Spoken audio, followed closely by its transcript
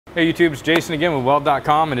Hey YouTube, it's Jason again with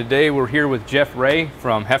Weld.com, and today we're here with Jeff Ray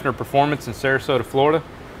from Heffner Performance in Sarasota, Florida.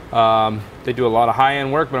 They do a lot of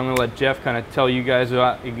high-end work, but I'm going to let Jeff kind of tell you guys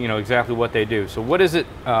about, exactly what they do. So what is it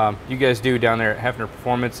you guys do down there at Heffner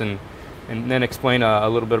Performance, and then explain a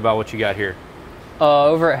little bit about what you got here.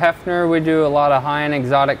 Over at Heffner, we do a lot of high-end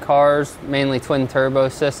exotic cars, mainly twin turbo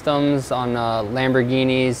systems on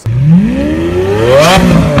Lamborghinis,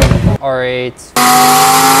 R8s,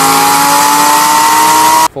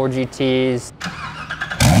 4GTs,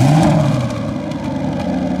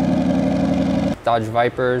 Dodge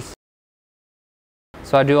Vipers.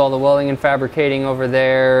 So I do all the welding and fabricating over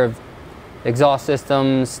there, exhaust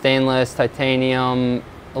systems, stainless, titanium,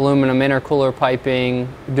 aluminum intercooler piping.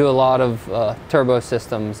 Do a lot of turbo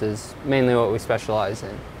systems is mainly what we specialize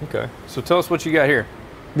in. Okay, so tell us what you got here.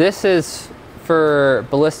 This is for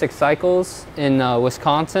ballistic cycles in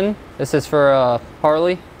Wisconsin. This is for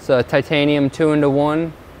Harley. It's a titanium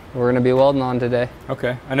 2-in-1 we're going to be welding on today.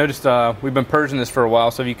 Okay, I noticed we've been purging this for a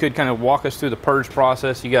while, so if you could kind of walk us through the purge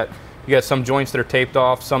process. You got some joints that are taped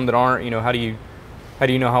off, some that aren't. How do you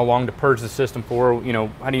know how long to purge the system for?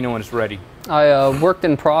 How do you know when it's ready? I worked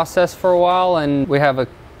in process for a while, and we have a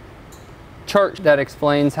chart that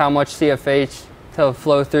explains how much CFH to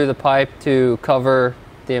flow through the pipe to cover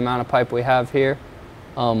the amount of pipe we have here.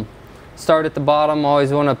 Start at the bottom.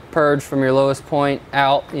 Always want to purge from your lowest point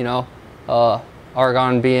out.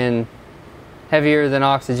 Argon being heavier than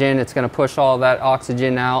oxygen, it's going to push all that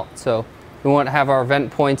oxygen out. So we want to have our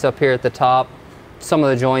vent points up here at the top. Some of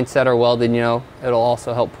the joints that are welded, it'll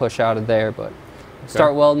also help push out of there. But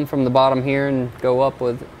start welding from the bottom here and go up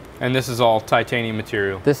with it. And this is all titanium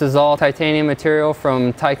material? This is all titanium material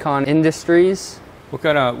from Tycon Industries. What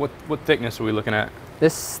kind of what thickness are we looking at?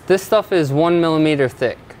 This stuff is 1 millimeter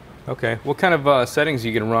thick. Okay. What kind of settings are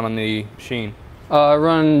you going to run on the machine?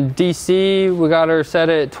 Run DC. We got her set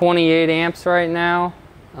at 28 amps right now.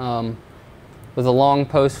 With a long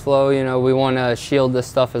post flow, we want to shield this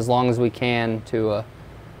stuff as long as we can to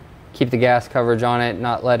keep the gas coverage on it,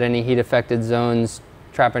 not let any heat affected zones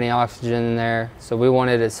trap any oxygen in there. So we want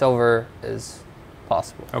it as silver as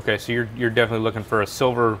possible. Okay, so you're definitely looking for a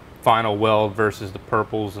silver final weld versus the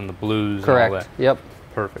purples and the blues. Correct. And all that. Yep.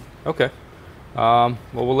 Perfect. Okay. Well,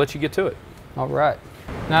 we'll let you get to it. All right.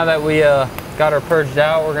 Now that we got her purged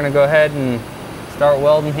out, we're going to go ahead and start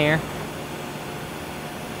welding here.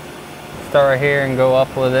 Start right here and go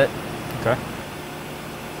up with it. Okay.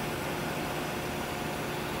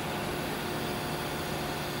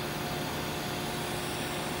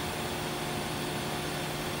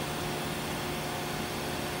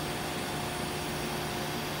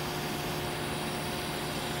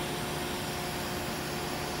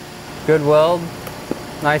 Good weld.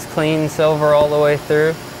 Nice clean silver all the way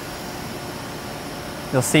through.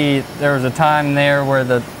 You'll see there was a time there where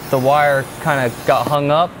the wire kind of got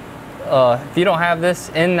hung up. If you don't have this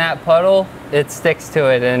in that puddle, it sticks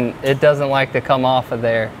to it and it doesn't like to come off of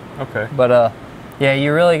there. Okay. But yeah,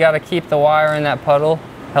 you really got to keep the wire in that puddle.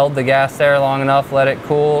 Held the gas there long enough, let it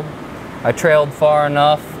cool. I trailed far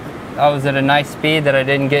enough. I was at a nice speed that I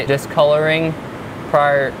didn't get discoloring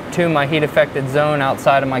prior to my heat affected zone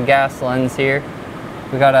outside of my gas lens here.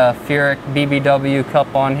 We got a Furic BBW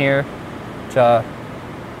cup on here, which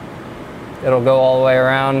it'll go all the way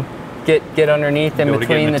around. Get underneath in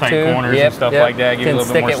between the two corners and stuff like that. Give you a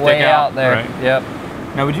little bit more stick it way out there. Right. Yep.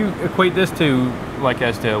 Now, would you equate this to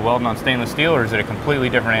as to welding on stainless steel, or is it a completely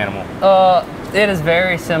different animal? It is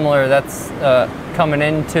very similar. That's coming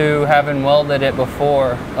into having welded it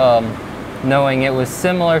before, knowing it was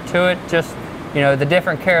similar to it. Just the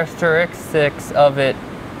different characteristics of it.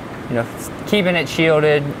 Keeping it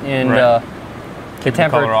shielded and keep the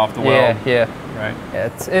color off the weld. Yeah. Right. Yeah,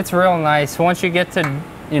 it's real nice. Once you get to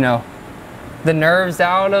the nerves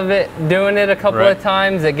out of it, doing it a couple of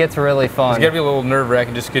times, it gets really fun. It's got to be a little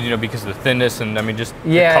nerve-wracking just because of the thinness and just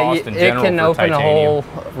the cost in general it can open titanium. a hole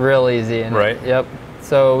real easy. Right. Yep.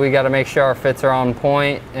 So we got to make sure our fits are on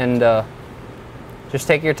point and just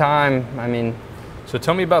take your time. So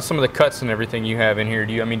tell me about some of the cuts and everything you have in here.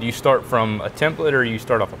 Do you start from a template, or you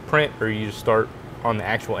start off a print, or you just start on the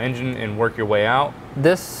actual engine and work your way out?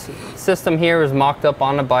 This system here was mocked up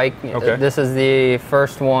on a bike. Okay. This is the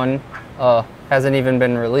first one. Hasn't even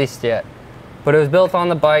been released yet. But it was built on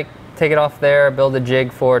the bike. Take it off there, build a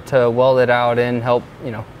jig for it to weld it out in, help,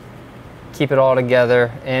 keep it all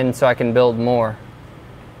together, and so I can build more.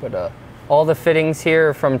 But all the fittings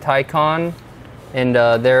here are from Tycon, and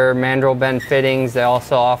they're mandrel bend fittings. They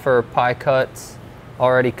also offer pie cuts,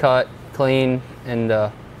 already cut, clean, and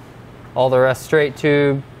all the rest straight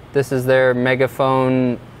tube. This is their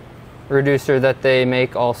megaphone reducer that they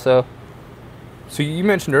make also. So you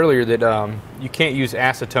mentioned earlier that you can't use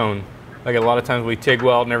acetone. Like a lot of times we TIG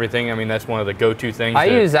weld and everything. I mean, that's one of the go-to things. I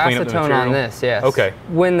use acetone on this, yes. Okay.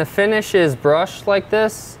 When the finish is brushed like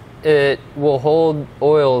this, it will hold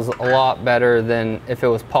oils a lot better than if it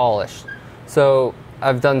was polished. So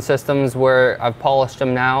I've done systems where I've polished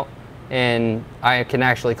them out and I can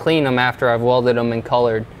actually clean them after I've welded them and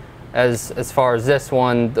colored. As far as this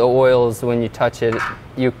one, the oils, when you touch it,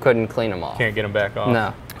 you couldn't clean them off. Can't get them back off.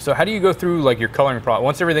 No. So how do you go through like your coloring process?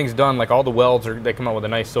 Once everything's done, like all the welds they come out with a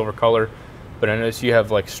nice silver color, but I notice you have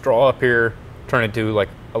like straw up here, turn into like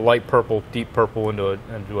a light purple, deep purple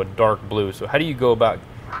into a dark blue. So how do you go about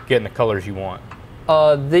getting the colors you want?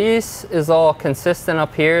 This is all consistent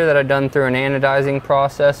up here that I've done through an anodizing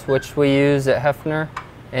process, which we use at Heffner,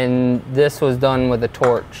 and this was done with a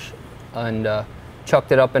torch and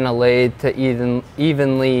chucked it up in a lathe to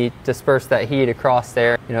evenly disperse that heat across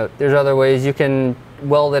there. You know, there's other ways you can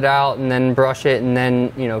weld it out and then brush it and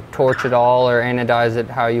then, you know, torch it all or anodize it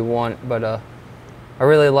how you want. But I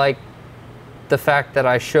really like the fact that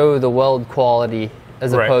I show the weld quality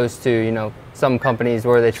as opposed to, you know, some companies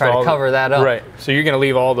where they try to cover that up. Right. So you're going to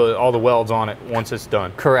leave all the welds on it once it's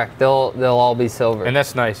done. Correct. They'll all be silver. And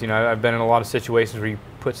that's nice. You know, I've been in a lot of situations where you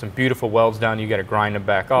put some beautiful welds down, you got to grind them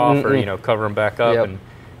back off or, you know, cover them back up. And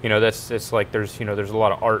you know, it's like there's a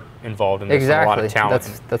lot of art involved in this. Exactly. And a lot of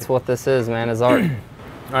talent. That's what this is, man, is art.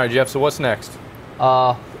 All right, Jeff, so what's next?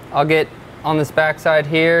 I'll get on this backside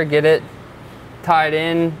here, get it tied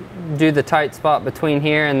in, do the tight spot between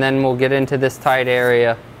here, and then we'll get into this tight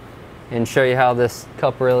area and show you how this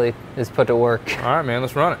cup really is put to work. All right, man,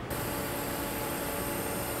 let's run it.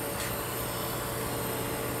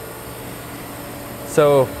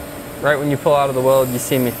 So, right when you pull out of the weld, you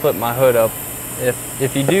see me flip my hood up.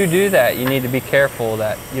 If you do that, you need to be careful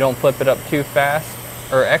that you don't flip it up too fast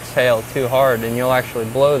or exhale too hard, and you'll actually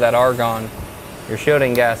blow that argon, your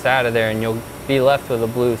shielding gas, out of there, and you'll be left with a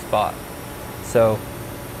blue spot. So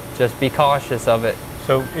just be cautious of it.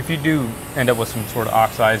 So if you do end up with some sort of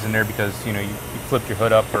oxides in there because, you know, you flipped your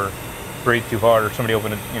hood up or breathed too hard or somebody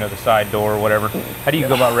opened, you know, the side door or whatever, how do you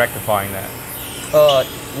go about rectifying that?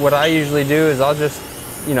 What I usually do is I'll just,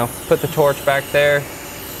 you know, put the torch back there,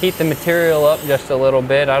 heat the material up just a little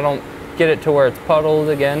bit. I don't get it to where it's puddled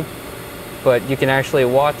again, but you can actually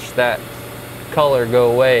watch that color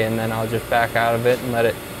go away, and then I'll just back out of it and let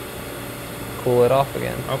it cool it off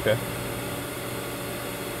again. Okay.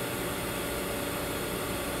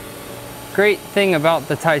 Great thing about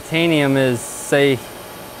the titanium is, say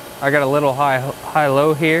I got a little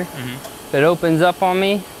high-low here. If it opens up on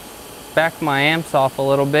me, back my amps off a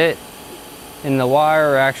little bit, and the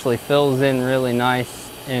wire actually fills in really nice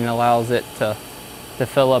and allows it to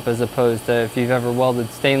fill up, as opposed to if you've ever welded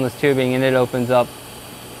stainless tubing and it opens up,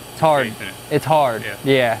 it's hard. It's hard.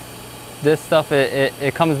 Yeah. This stuff,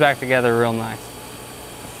 it comes back together real nice.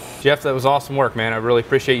 Jeff, that was awesome work, man. I really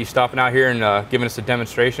appreciate you stopping out here and giving us a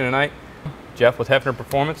demonstration tonight. Jeff with Heffner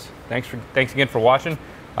Performance. Thanks again for watching.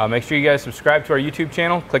 Make sure you guys subscribe to our YouTube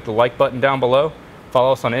channel. Click the like button down below.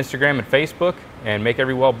 Follow us on Instagram and Facebook, and make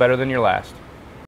every weld better than your last.